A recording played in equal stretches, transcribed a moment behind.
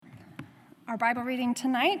Our Bible reading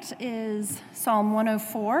tonight is Psalm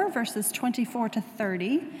 104, verses 24 to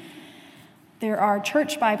 30. There are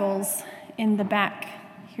church Bibles in the back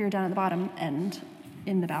here down at the bottom and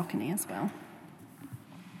in the balcony as well.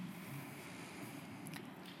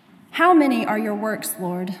 How many are your works,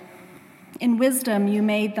 Lord? In wisdom you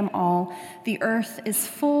made them all. The earth is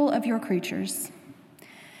full of your creatures.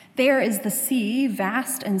 There is the sea,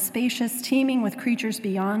 vast and spacious, teeming with creatures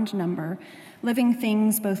beyond number, living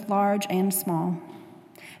things both large and small.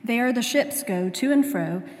 There the ships go to and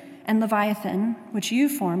fro, and Leviathan, which you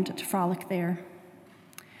formed to frolic there.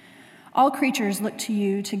 All creatures look to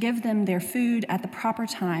you to give them their food at the proper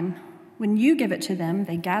time. When you give it to them,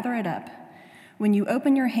 they gather it up. When you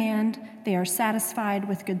open your hand, they are satisfied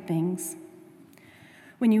with good things.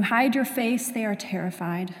 When you hide your face, they are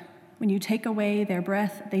terrified. When you take away their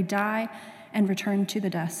breath, they die and return to the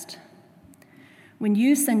dust. When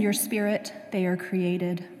you send your spirit, they are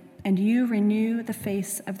created, and you renew the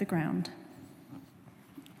face of the ground.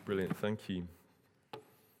 Brilliant, thank you.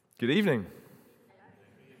 Good evening.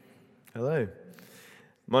 Hello.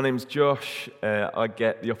 My name's Josh. I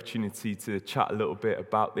get the opportunity to chat a little bit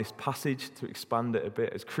about this passage, to expand it a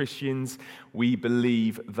bit. As Christians, we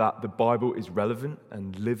believe that the Bible is relevant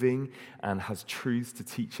and living and has truths to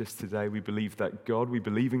teach us today. We believe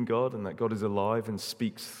in God, and that God is alive and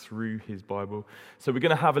speaks through his Bible. So we're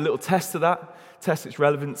going to have a little test of that, test its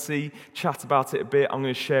relevancy, chat about it a bit. I'm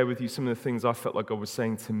going to share with you some of the things I felt like God was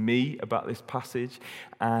saying to me about this passage,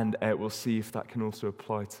 and we'll see if that can also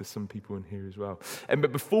apply to some people in here as well.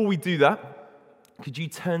 But before we do that, could you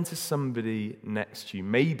turn to somebody next to you,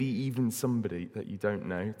 maybe even somebody that you don't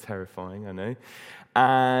know, terrifying, I know,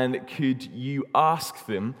 and could you ask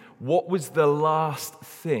them, what was the last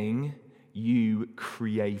thing you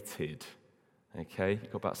created? Okay,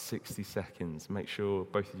 you've got about 60 seconds. Make sure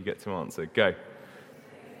both of you get to answer. Go.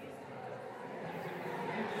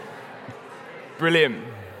 Brilliant.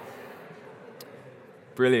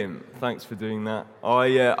 Thanks for doing that.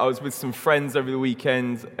 I was with some friends over the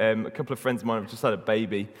weekend. A couple of friends of mine have just had a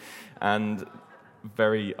baby, and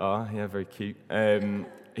very cute.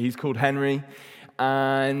 He's called Henry,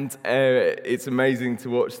 and it's amazing to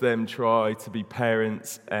watch them try to be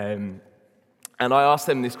parents. And I asked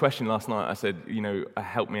them this question last night. I said,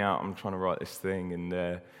 help me out. I'm trying to write this thing,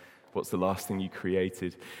 and what's the last thing you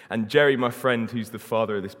created? And Jerry, my friend, who's the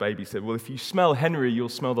father of this baby, said, well, if you smell Henry, you'll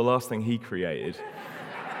smell the last thing he created.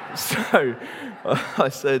 So I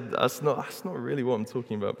said, that's not really what I'm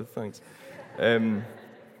talking about, but thanks.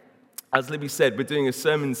 As Libby said, we're doing a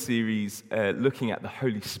sermon series looking at the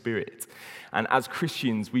Holy Spirit. And as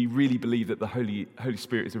Christians, we really believe that the Holy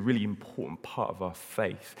Spirit is a really important part of our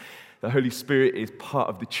faith. The Holy Spirit is part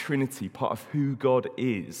of the Trinity, part of who God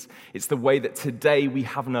is. It's the way that today we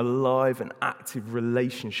have an alive and active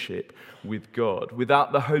relationship with God.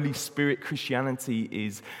 Without the Holy Spirit, Christianity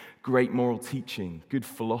is great moral teaching, good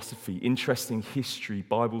philosophy, interesting history,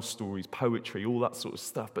 Bible stories, poetry, all that sort of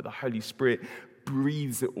stuff. But the Holy Spirit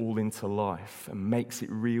breathes it all into life and makes it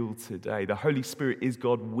real today. The Holy Spirit is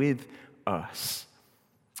God with us.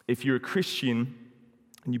 If you're a Christian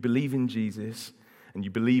and you believe in Jesus and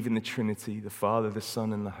you believe in the Trinity, the Father, the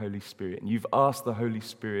Son, and the Holy Spirit, and you've asked the Holy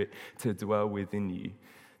Spirit to dwell within you,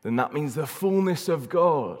 then that means the fullness of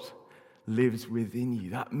God lives within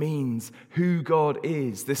you. That means who God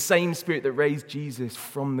is. The same Spirit that raised Jesus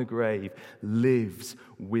from the grave lives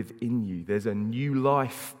within you. There's a new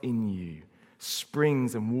life in you.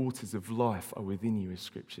 Springs and waters of life are within you, as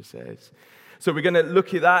Scripture says. So we're going to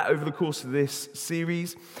look at that over the course of this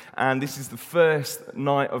series, and this is the first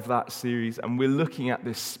night of that series, and we're looking at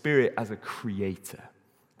the Spirit as a creator,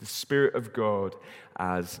 the Spirit of God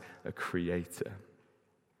as a creator.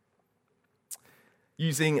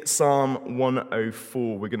 Using Psalm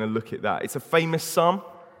 104, we're going to look at that. It's a famous psalm.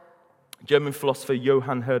 German philosopher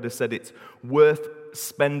Johann Herder said it's worth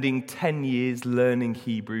spending 10 years learning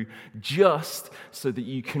Hebrew just so that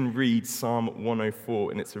you can read Psalm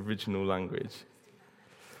 104 in its original language.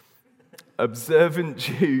 Observant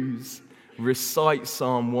Jews recite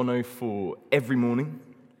Psalm 104 every morning.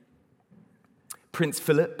 Prince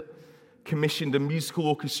Philip commissioned a musical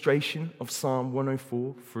orchestration of Psalm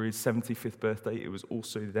 104 for his 75th birthday. It was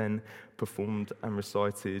also then performed and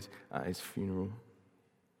recited at his funeral.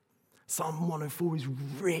 Psalm 104 is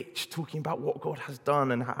rich, talking about what God has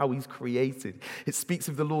done and how he's created. It speaks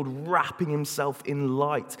of the Lord wrapping himself in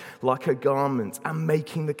light like a garment and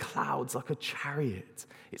making the clouds like a chariot.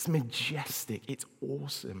 It's majestic. It's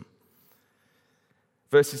awesome.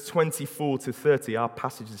 Verses 24 to 30, our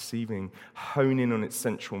passage this evening, hone in on its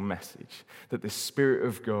central message, that the Spirit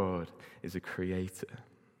of God is a creator.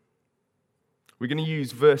 We're going to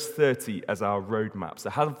use verse 30 as our roadmap. So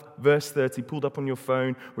have verse 30 pulled up on your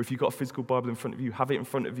phone, or if you've got a physical Bible in front of you, have it in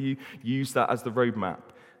front of you. Use that as the roadmap.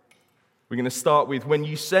 We're going to start with, when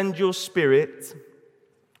you send your Spirit,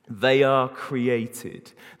 they are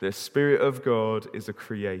created. The Spirit of God is a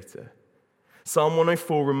creator. Psalm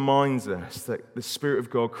 104 reminds us that the Spirit of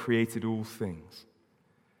God created all things.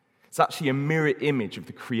 It's actually a mirror image of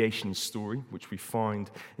the creation story, which we find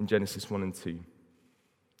in Genesis 1 and 2.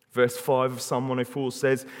 Verse 5 of Psalm 104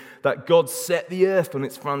 says that God set the earth on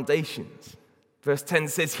its foundations. Verse 10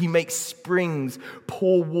 says he makes springs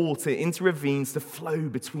pour water into ravines to flow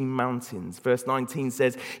between mountains. Verse 19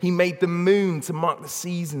 says he made the moon to mark the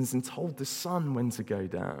seasons and told the sun when to go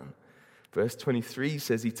down. Verse 23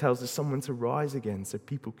 says he tells the sun when to rise again so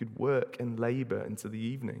people could work and labor into the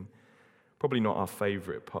evening. Probably not our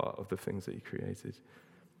favorite part of the things that he created.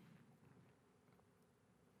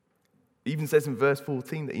 It even says in verse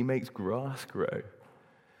 14 that he makes grass grow.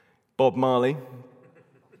 Bob Marley,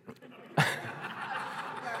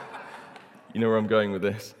 you know where I'm going with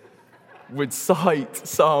this, would cite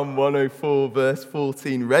Psalm 104 verse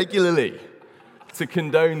 14 regularly to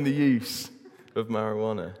condone the use of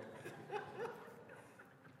marijuana.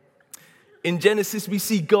 In Genesis, we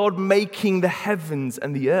see God making the heavens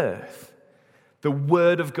and the earth. The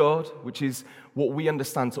Word of God, which is what we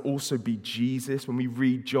understand to also be Jesus. When we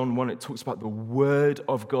read John 1, it talks about the Word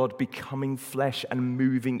of God becoming flesh and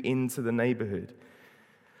moving into the neighborhood.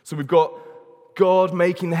 So we've got God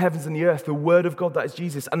making the heavens and the earth, the Word of God, that is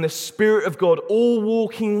Jesus, and the Spirit of God all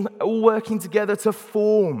working together to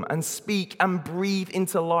form and speak and breathe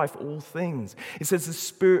into life all things. It says the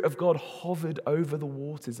Spirit of God hovered over the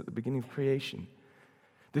waters at the beginning of creation.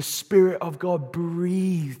 The Spirit of God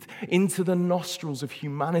breathed into the nostrils of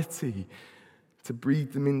humanity to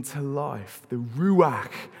breathe them into life. The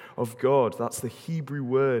Ruach of God, that's the Hebrew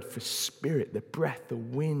word for spirit, the breath, the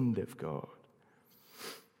wind of God.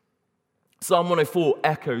 Psalm 104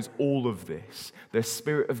 echoes all of this. The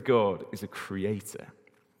Spirit of God is a creator.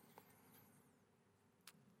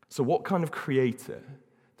 So what kind of creator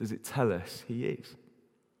does it tell us he is?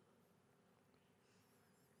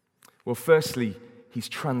 Well, firstly, he's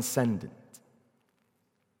transcendent.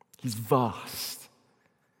 He's vast.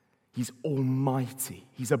 He's almighty.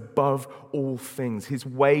 He's above all things. His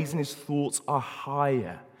ways and his thoughts are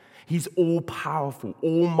higher. He's all-powerful,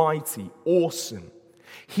 almighty, awesome.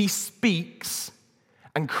 He speaks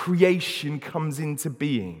and creation comes into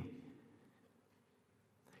being.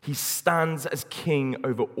 He stands as king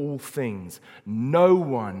over all things. No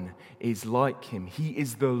one is like him. He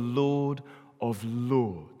is the Lord of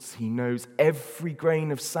lords. He knows every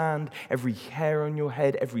grain of sand, every hair on your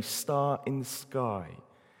head, every star in the sky.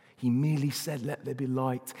 He merely said, "Let there be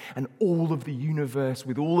light," and all of the universe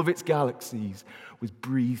with all of its galaxies was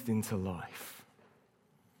breathed into life.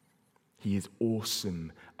 He is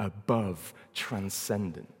awesome, above,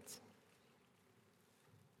 transcendent.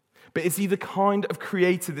 But is he the kind of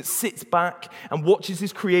creator that sits back and watches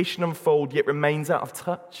his creation unfold yet remains out of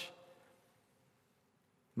touch?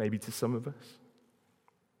 Maybe to some of us.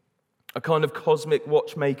 A kind of cosmic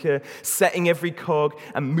watchmaker, setting every cog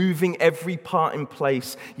and moving every part in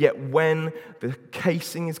place, yet when the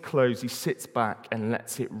casing is closed, he sits back and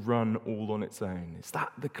lets it run all on its own. Is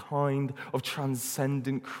that the kind of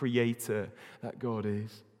transcendent creator that God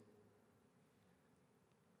is?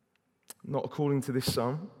 Not according to this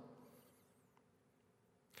psalm.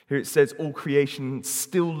 Here it says, all creation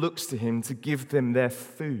still looks to him to give them their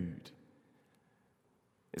food.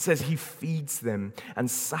 It says he feeds them and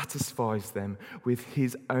satisfies them with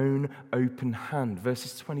his own open hand.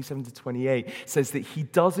 Verses 27 to 28 says that he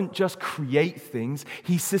doesn't just create things,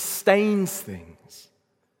 he sustains things.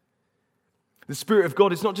 The Spirit of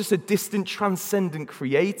God is not just a distant, transcendent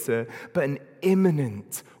creator, but an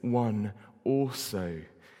immanent one also.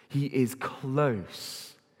 He is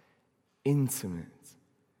close, intimate,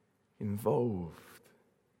 involved.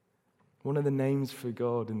 One of the names for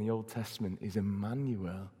God in the Old Testament is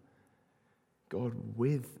Emmanuel, God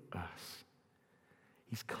with us.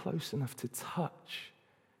 He's close enough to touch,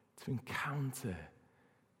 to encounter,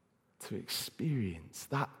 to experience.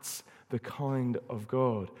 That's the kind of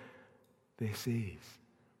God this is.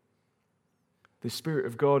 The Spirit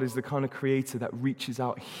of God is the kind of creator that reaches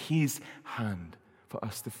out his hand for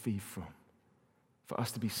us to feed from, for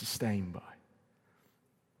us to be sustained by.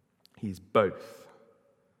 He is both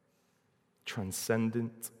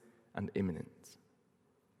transcendent and immanent.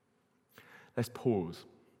 Let's pause.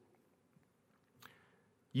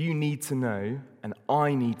 You need to know, and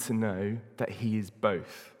I need to know, that he is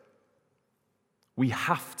both. We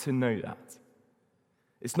have to know that.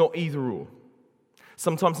 It's not either or.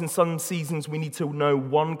 Sometimes in some seasons we need to know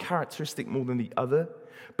one characteristic more than the other,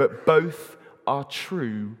 but both are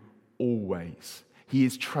true always. He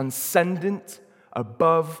is transcendent,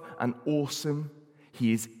 above and awesome.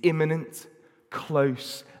 He is immanent,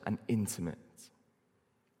 close and intimate.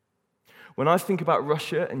 When I think about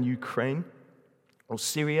Russia and Ukraine, or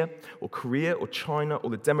Syria, or Korea, or China, or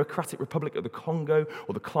the Democratic Republic of the Congo,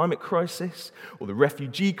 or the climate crisis, or the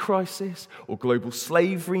refugee crisis, or global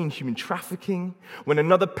slavery and human trafficking, when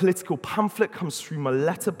another political pamphlet comes through my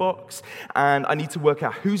letterbox and I need to work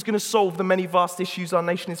out who's going to solve the many vast issues our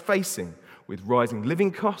nation is facing, with rising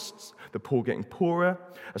living costs, the poor getting poorer,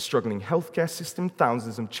 a struggling healthcare system,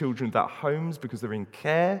 thousands of children without homes because they're in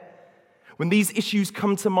care. When these issues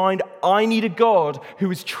come to mind, I need a God who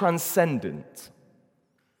is transcendent.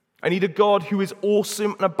 I need a God who is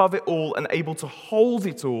awesome and above it all and able to hold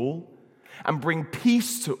it all and bring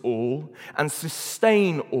peace to all and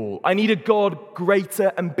sustain all. I need a God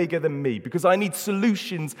greater and bigger than me because I need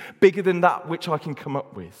solutions bigger than that which I can come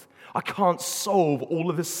up with. I can't solve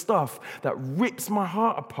all of the stuff that rips my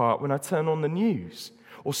heart apart when I turn on the news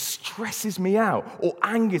or stresses me out or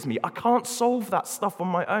angers me. I can't solve that stuff on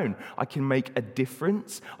my own. I can make a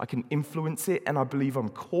difference. I can influence it, and I believe I'm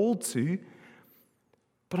called to.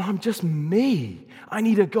 But I'm just me. I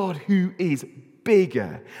need a God who is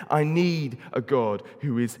bigger. I need a God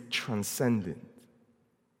who is transcendent.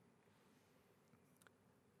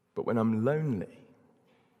 But when I'm lonely,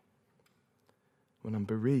 when I'm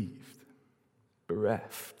bereaved,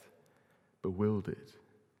 bereft, bewildered,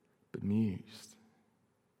 bemused,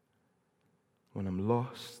 when I'm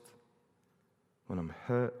lost, when I'm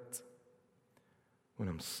hurt, when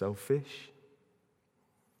I'm selfish,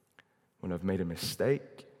 when I've made a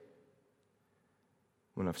mistake,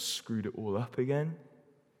 when I've screwed it all up again,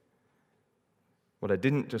 when I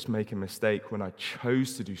didn't just make a mistake, when I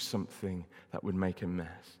chose to do something that would make a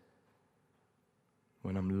mess,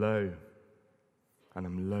 when I'm low and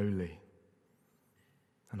I'm lowly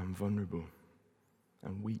and I'm vulnerable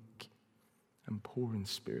and weak and poor in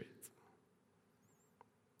spirit,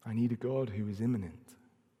 I need a God who is immanent.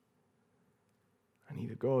 I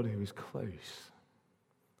need a God who is close.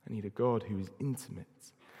 I need a God who is intimate,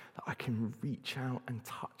 that I can reach out and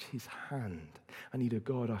touch his hand. I need a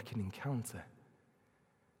God I can encounter.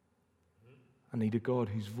 I need a God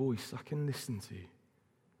whose voice I can listen to.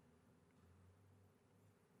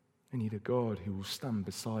 I need a God who will stand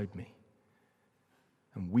beside me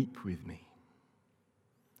and weep with me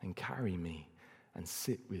and carry me and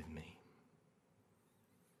sit with me.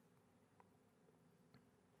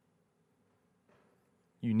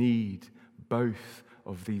 You need both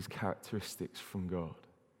of these characteristics from God.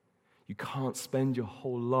 You can't spend your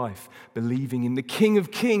whole life believing in the King of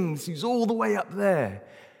Kings who's all the way up there,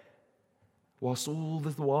 whilst all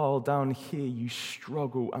the while down here you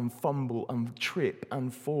struggle and fumble and trip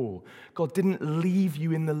and fall. God didn't leave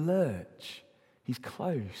you in the lurch. He's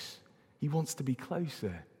close. He wants to be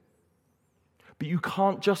closer. But you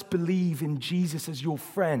can't just believe in Jesus as your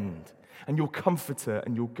friend and your comforter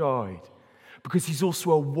and your guide, because he's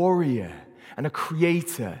also a warrior and a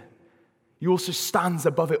creator. He also stands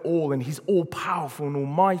above it all, and he's all-powerful and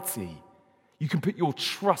almighty. You can put your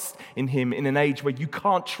trust in him in an age where you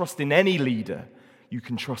can't trust in any leader. You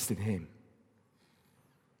can trust in him.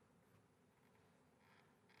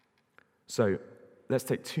 So let's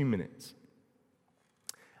take 2 minutes.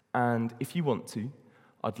 And if you want to,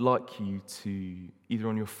 I'd like you to, either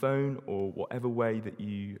on your phone or whatever way that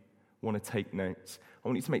you want to take notes, I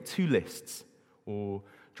want you to make 2 lists, or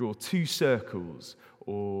draw 2 circles,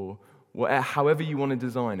 or whatever, however you want to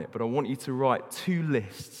design it. But I want you to write 2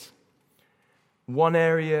 lists. One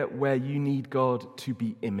area where you need God to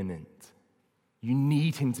be immanent. You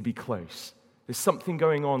need him to be close. There's something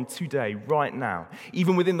going on today, right now.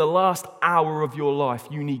 Even within the last hour of your life,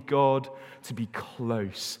 you need God to be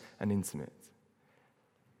close and intimate.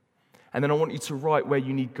 And then I want you to write where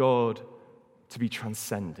you need God to be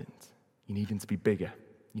transcendent. You need him to be bigger.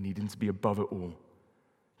 You need him to be above it all.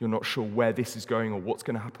 You're not sure where this is going or what's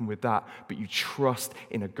going to happen with that, but you trust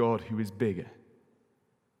in a God who is bigger.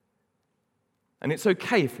 And it's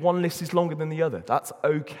okay if one list is longer than the other. That's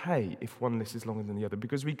okay if one list is longer than the other,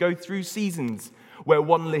 because we go through seasons where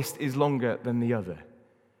one list is longer than the other.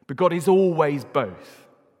 But God is always both.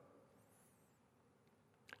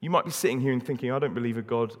 You might be sitting here and thinking, I don't believe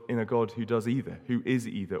in a God who does either, who is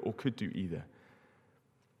either, or could do either.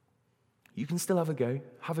 You can still have a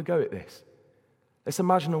go at this. Let's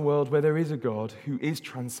imagine a world where there is a God who is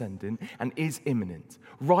transcendent and is immanent.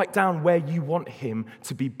 Write down where you want him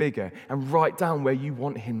to be bigger, and write down where you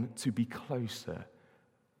want him to be closer.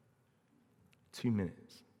 2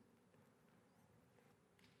 minutes.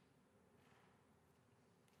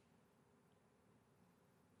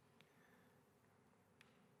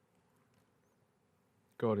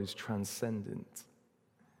 God is transcendent,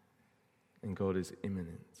 and God is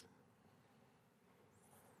immanent.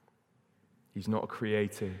 He's not a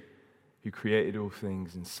creator who created all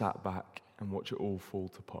things and sat back and watched it all fall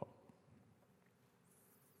to pot.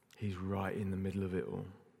 He's right in the middle of it all.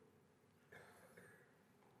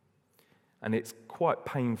 And it's quite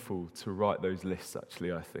painful to write those lists,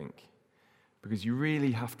 actually, I think, because you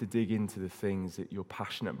really have to dig into the things that you're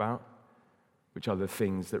passionate about, which are the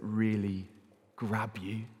things that really grab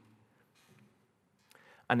you.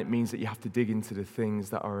 And it means that you have to dig into the things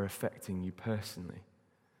that are affecting you personally.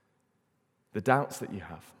 The doubts that you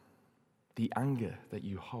have, the anger that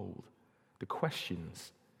you hold, the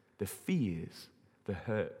questions, the fears, the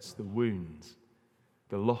hurts, the wounds,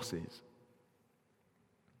 the losses.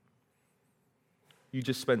 You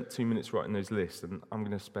just spent 2 minutes writing those lists, and I'm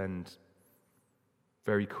going to spend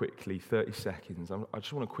very quickly, 30 seconds. I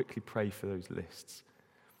just want to quickly pray for those lists.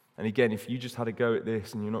 And again, if you just had a go at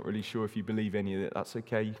this and you're not really sure if you believe any of it, that's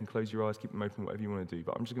okay. You can close your eyes, keep them open, whatever you want to do.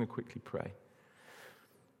 But I'm just going to quickly pray.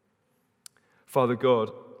 Father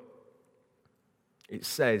God,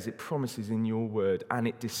 it promises in your word, and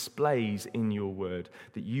it displays in your word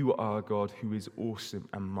that you are a God who is awesome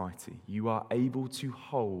and mighty. You are able to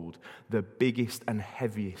hold the biggest and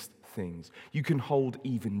heaviest things. You can hold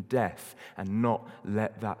even death and not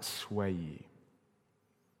let that sway you.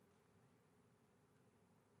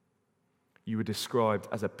 You were described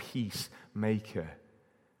as a peacemaker.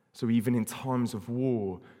 So even in times of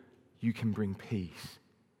war, you can bring peace.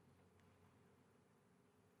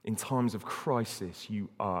 In times of crisis, you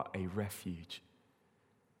are a refuge.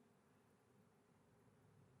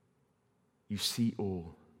 You see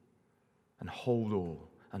all, and hold all,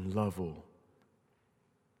 and love all.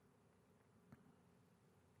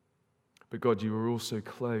 But God, you are also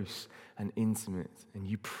close and intimate, and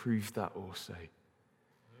you proved that also.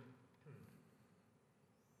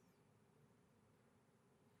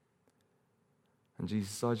 And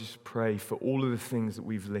Jesus, I just pray for all of the things that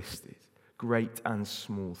we've listed, great and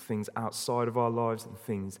small, things outside of our lives and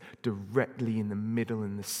things directly in the middle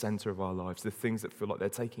and the center of our lives, the things that feel like they're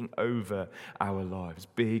taking over our lives,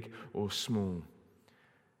 big or small.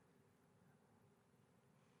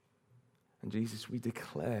 And Jesus, we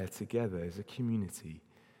declare together as a community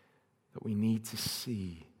that we need to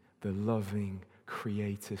see the loving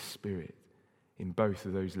Creator Spirit in both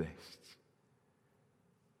of those lists.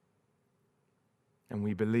 And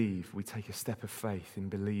we take a step of faith in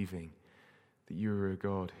believing that you are a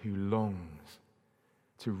God who longs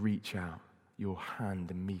to reach out your hand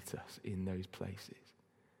and meet us in those places.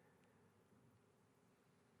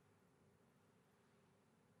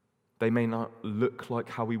 They may not look like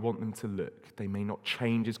how we want them to look. They may not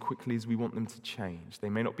change as quickly as we want them to change. They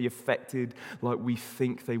may not be affected like we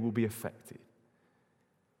think they will be affected.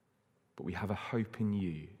 But we have a hope in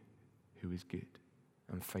you who is good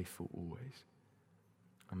and faithful always.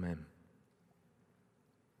 Amen.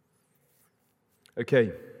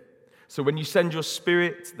 Okay, so when you send your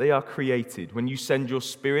Spirit, they are created. When you send your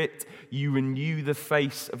Spirit, you renew the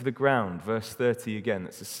face of the ground. Verse 30 again,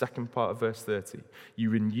 that's the second part of verse 30. You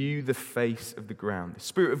renew the face of the ground. The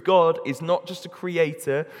Spirit of God is not just a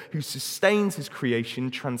creator who sustains his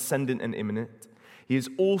creation, transcendent and immanent. He is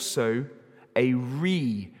also a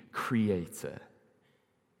recreator.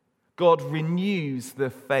 God renews the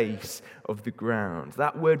face of the ground.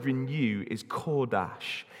 That word renew is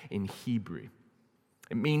kodash in Hebrew.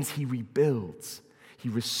 It means he rebuilds, he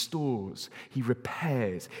restores, he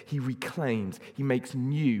repairs, he reclaims, he makes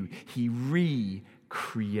new, he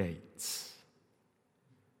recreates.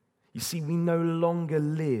 You see, we no longer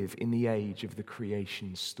live in the age of the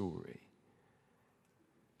creation story.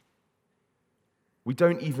 We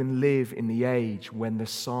don't even live in the age when the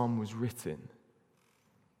psalm was written.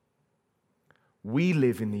 We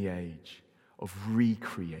live in the age of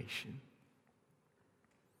recreation.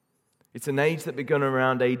 It's an age that began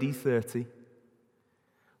around AD 30,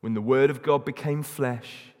 when the Word of God became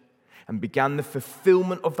flesh and began the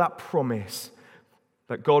fulfillment of that promise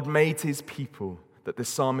that God made to his people, that the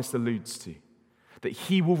psalmist alludes to, that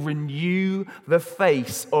he will renew the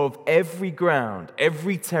face of every ground,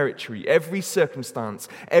 every territory, every circumstance,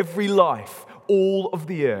 every life, all of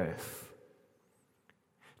the earth,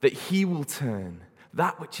 that he will turn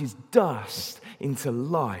that which is dust into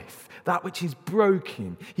life. That which is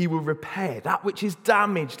broken, he will repair. That which is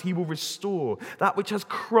damaged, he will restore. That which has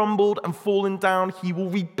crumbled and fallen down, he will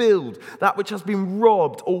rebuild. That which has been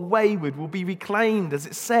robbed or wayward will be reclaimed, as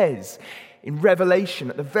it says in Revelation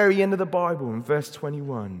at the very end of the Bible in verse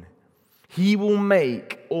 21. He will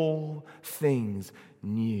make all things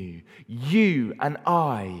new. You and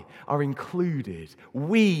I are included.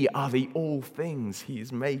 We are the all things he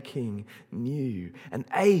is making new. An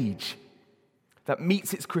age that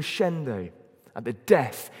meets its crescendo at the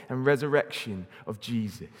death and resurrection of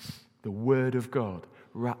Jesus, the Word of God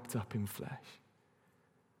wrapped up in flesh.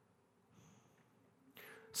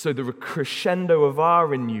 So the crescendo of our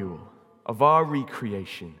renewal, of our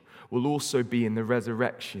recreation, will also be in the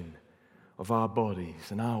resurrection of our bodies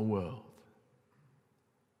and our world.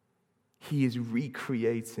 He is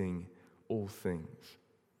recreating all things.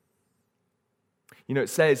 You know, it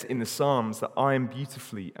says in the Psalms that I am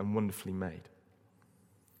beautifully and wonderfully made.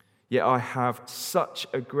 Yet I have such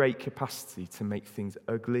a great capacity to make things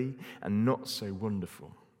ugly and not so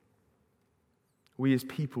wonderful. We as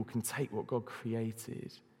people can take what God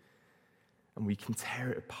created and we can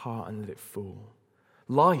tear it apart and let it fall.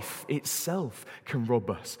 Life itself can rob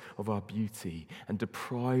us of our beauty and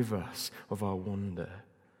deprive us of our wonder.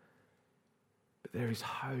 But there is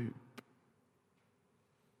hope.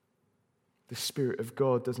 The Spirit of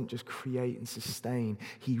God doesn't just create and sustain,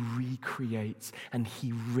 he recreates and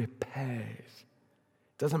he repairs.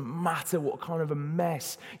 It doesn't matter what kind of a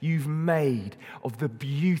mess you've made of the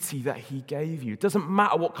beauty that he gave you. It doesn't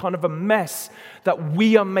matter what kind of a mess that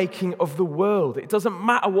we are making of the world. It doesn't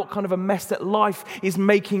matter what kind of a mess that life is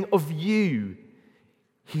making of you.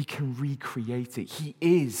 He can recreate it. He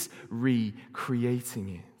is recreating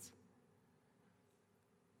it.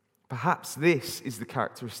 Perhaps this is the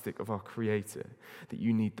characteristic of our Creator that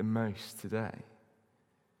you need the most today,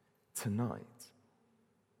 tonight.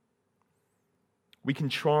 We can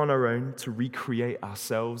try on our own to recreate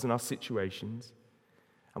ourselves and our situations,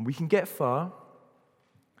 and we can get far,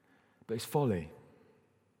 but it's folly.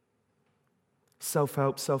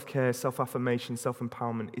 Self-help, self-care, self-affirmation,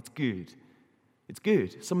 self-empowerment, it's good. It's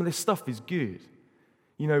good. Some of this stuff is good.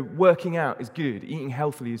 You know, working out is good, eating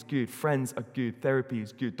healthily is good, friends are good, therapy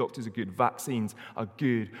is good, doctors are good, vaccines are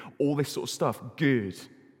good, all this sort of stuff, good.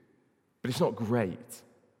 But it's not great.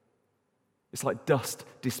 It's like dust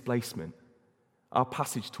displacement. Our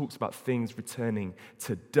passage talks about things returning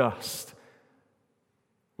to dust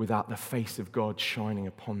without the face of God shining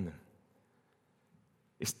upon them.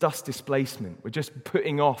 It's dust displacement. We're just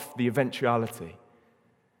putting off the eventuality.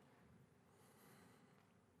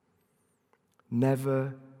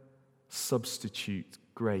 Never substitute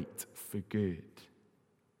great for good.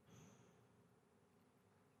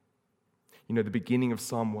 You know, the beginning of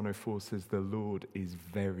Psalm 104 says, "The Lord is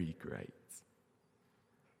very great."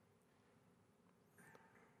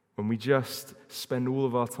 When we just spend all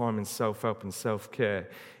of our time in self-help and self-care,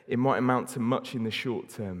 it might amount to much in the short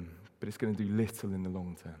term, but it's going to do little in the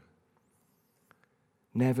long term.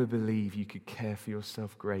 Never believe you could care for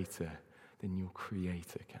yourself greater than your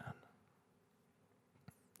Creator can.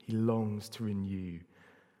 He longs to renew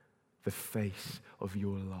the face of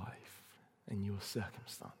your life and your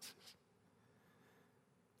circumstances.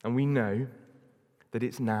 And we know that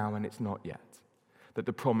it's now and it's not yet. That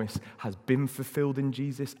the promise has been fulfilled in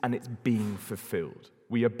Jesus and it's being fulfilled.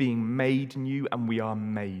 We are being made new and we are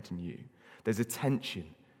made new. There's a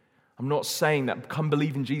tension. I'm not saying that come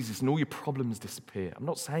believe in Jesus and all your problems disappear. I'm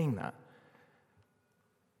not saying that.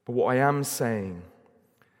 But what I am saying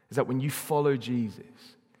is that when you follow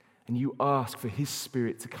Jesus and you ask for his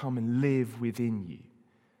Spirit to come and live within you,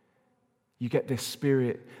 you get this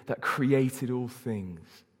Spirit that created all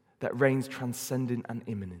things, that reigns transcendent and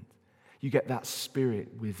immanent. You get that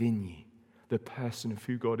Spirit within you, the person of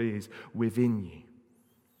who God is within you.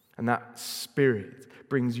 And that Spirit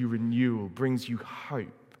brings you renewal, brings you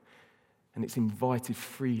hope, and it's invited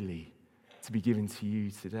freely to be given to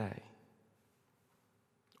you today.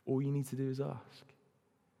 All you need to do is ask.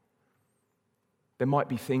 There might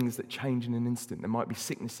be things that change in an instant. There might be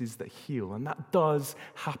sicknesses that heal, and that does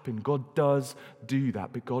happen. God does do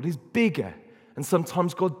that, but God is bigger, and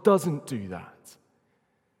sometimes God doesn't do that.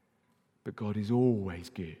 But God is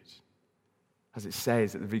always good. As it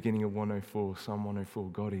says at the beginning of 104, Psalm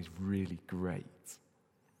 104, God is really great.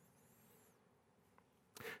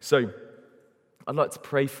 So, I'd like to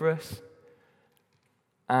pray for us,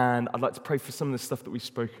 and I'd like to pray for some of the stuff that we've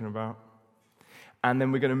spoken about. And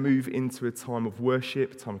then we're going to move into a time of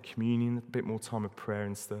worship, a time of communion, a bit more time of prayer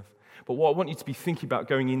and stuff. But what I want you to be thinking about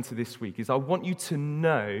going into this week is I want you to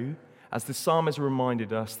know, as the psalmist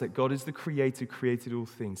reminded us, that God is the creator who created all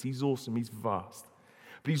things. He's awesome, he's vast.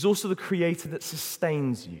 But he's also the creator that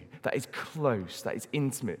sustains you, that is close, that is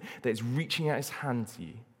intimate, that is reaching out his hand to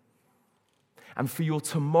you. And for your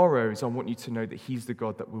tomorrows, I want you to know that he's the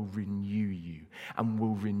God that will renew you and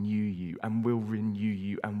will renew you and will renew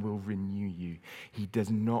you and will renew you. He does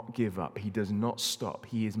not give up. He does not stop.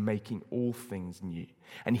 He is making all things new.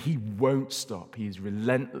 And he won't stop. He is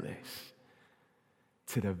relentless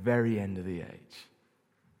to the very end of the age.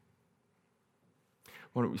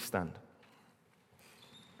 Why don't we stand?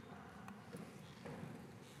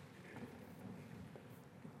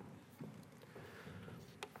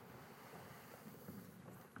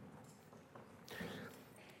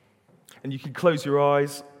 And you can close your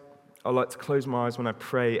eyes. I like to close my eyes when I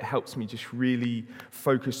pray. It helps me just really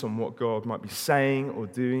focus on what God might be saying or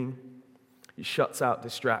doing. It shuts out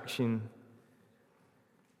distraction,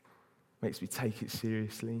 makes me take it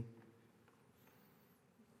seriously.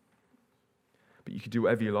 But you could do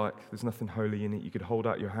whatever you like. There's nothing holy in it. You could hold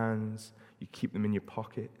out your hands. You could keep them in your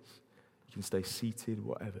pockets. You can stay seated,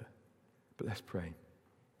 whatever. But let's pray.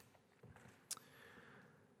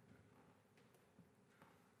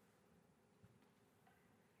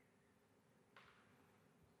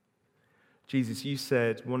 Jesus, you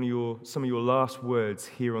said some of your last words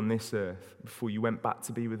here on this earth before you went back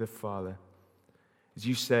to be with the Father. As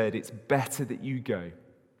you said, it's better that you go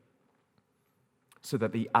so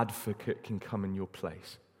that the advocate can come in your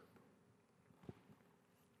place.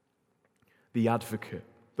 The advocate,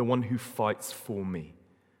 the one who fights for me,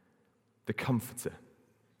 the comforter,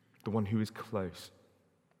 the one who is close,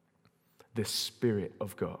 the Spirit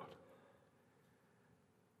of God.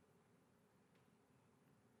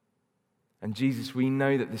 And Jesus, we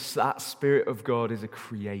know that that Spirit of God is a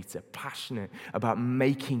creator, passionate about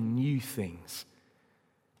making new things.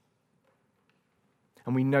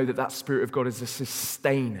 And we know that that Spirit of God is a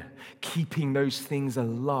sustainer, keeping those things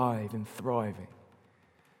alive and thriving.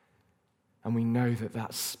 And we know that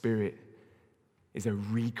that Spirit is a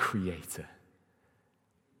recreator,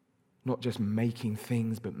 not just making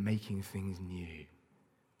things, but making things new,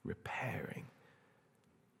 repairing.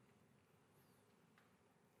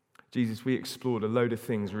 Jesus, we explored a load of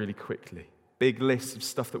things really quickly. Big lists of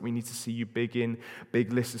stuff that we need to see you big in,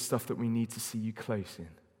 big lists of stuff that we need to see you close in.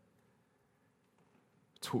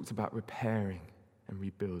 Talked about repairing and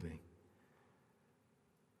rebuilding.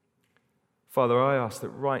 Father, I ask that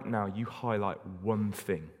right now you highlight one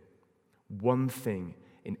thing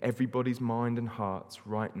in everybody's mind and hearts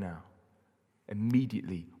right now.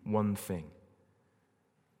 Immediately, one thing.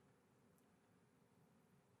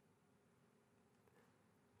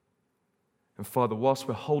 And Father, whilst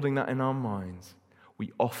we're holding that in our minds,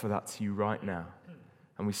 we offer that to you right now.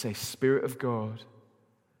 And we say, Spirit of God,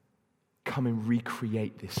 come and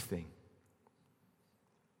recreate this thing.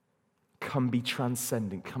 Come be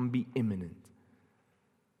transcendent. Come be imminent.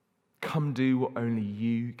 Come do what only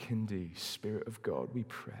you can do. Spirit of God, we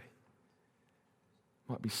pray.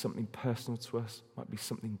 Might be something personal to us. Might be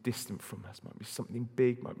something distant from us. Might be something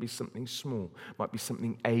big. Might be something small. Might be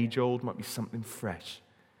something age-old. Might be something fresh.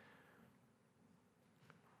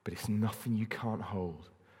 But it's nothing you can't hold.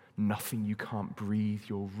 Nothing you can't breathe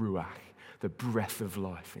your ruach, the breath of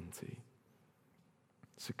life into.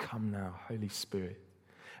 So come now, Holy Spirit,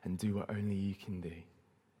 and do what only you can do.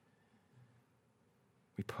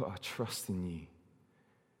 We put our trust in you.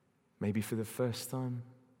 Maybe for the first time,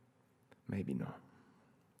 maybe not.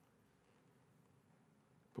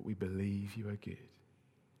 But we believe you are good.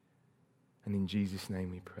 And in Jesus' name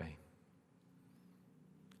we pray.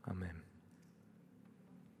 Amen.